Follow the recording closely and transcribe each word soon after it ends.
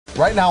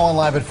Right now on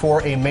Live at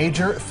 4, a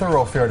major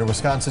thoroughfare to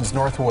Wisconsin's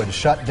Northwood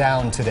shut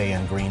down today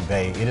in Green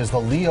Bay. It is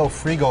the Leo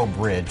Frigo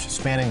Bridge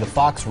spanning the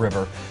Fox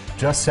River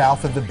just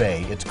south of the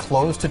bay. It's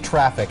closed to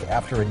traffic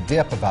after a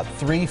dip about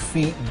 3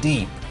 feet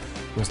deep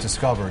was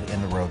discovered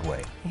in the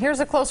roadway.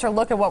 Here's a closer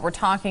look at what we're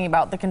talking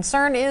about. The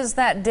concern is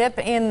that dip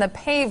in the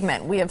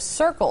pavement. We have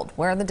circled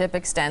where the dip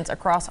extends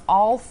across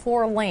all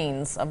 4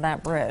 lanes of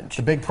that bridge.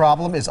 The big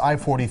problem is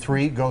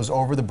I-43 goes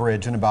over the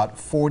bridge and about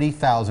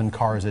 40,000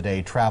 cars a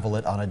day travel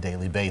it on a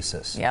daily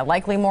basis. Yeah,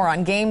 likely more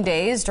on game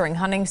days, during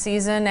hunting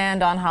season,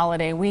 and on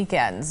holiday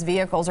weekends.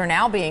 Vehicles are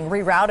now being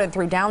rerouted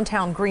through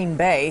downtown Green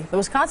Bay. The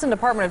Wisconsin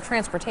Department of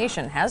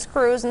Transportation has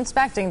crews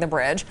inspecting the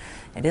bridge.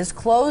 It is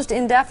closed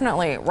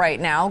indefinitely right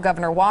now.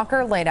 Governor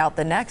Walker laid out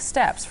the next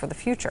steps for the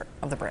future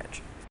of the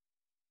bridge.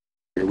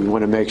 We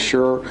want to make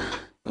sure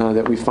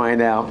that we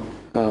find out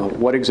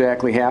what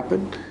exactly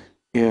happened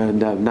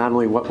and not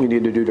only what we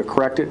need to do to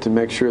correct it, to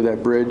make sure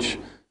that bridge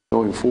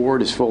going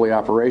forward is fully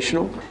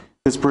operational.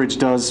 This bridge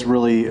does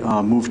really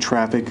move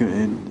traffic,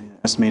 an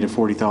estimated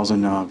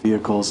 40,000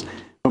 vehicles.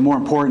 But more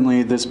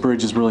importantly, this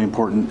bridge is really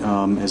important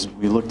as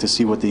we look to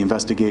see what the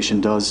investigation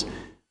does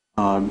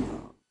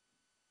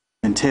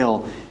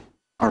entail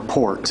our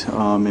port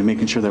and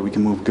making sure that we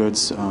can move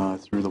goods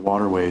through the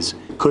waterways.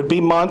 Could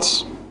be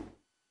months,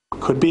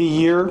 could be a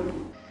year.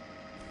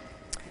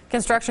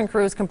 Construction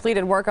crews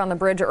completed work on the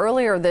bridge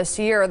earlier this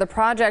year. The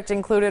project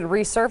included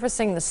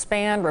resurfacing the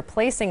span,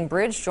 replacing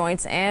bridge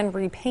joints, and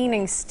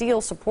repainting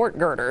steel support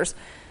girders.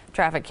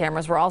 Traffic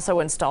cameras were also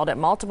installed at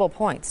multiple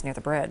points near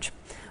the bridge.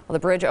 Well, the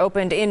bridge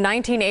opened in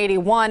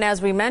 1981.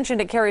 As we mentioned,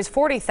 it carries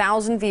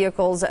 40,000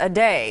 vehicles a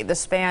day. The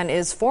span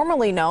is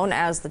formally known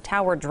as the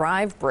Tower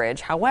Drive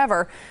Bridge.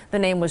 However, the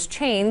name was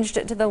changed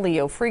to the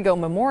Leo Frigo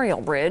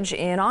Memorial Bridge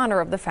in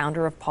honor of the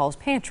founder of Paul's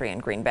Pantry in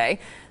Green Bay.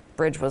 The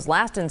bridge was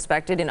last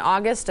inspected in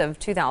August of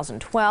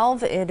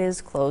 2012. It is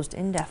closed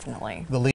indefinitely.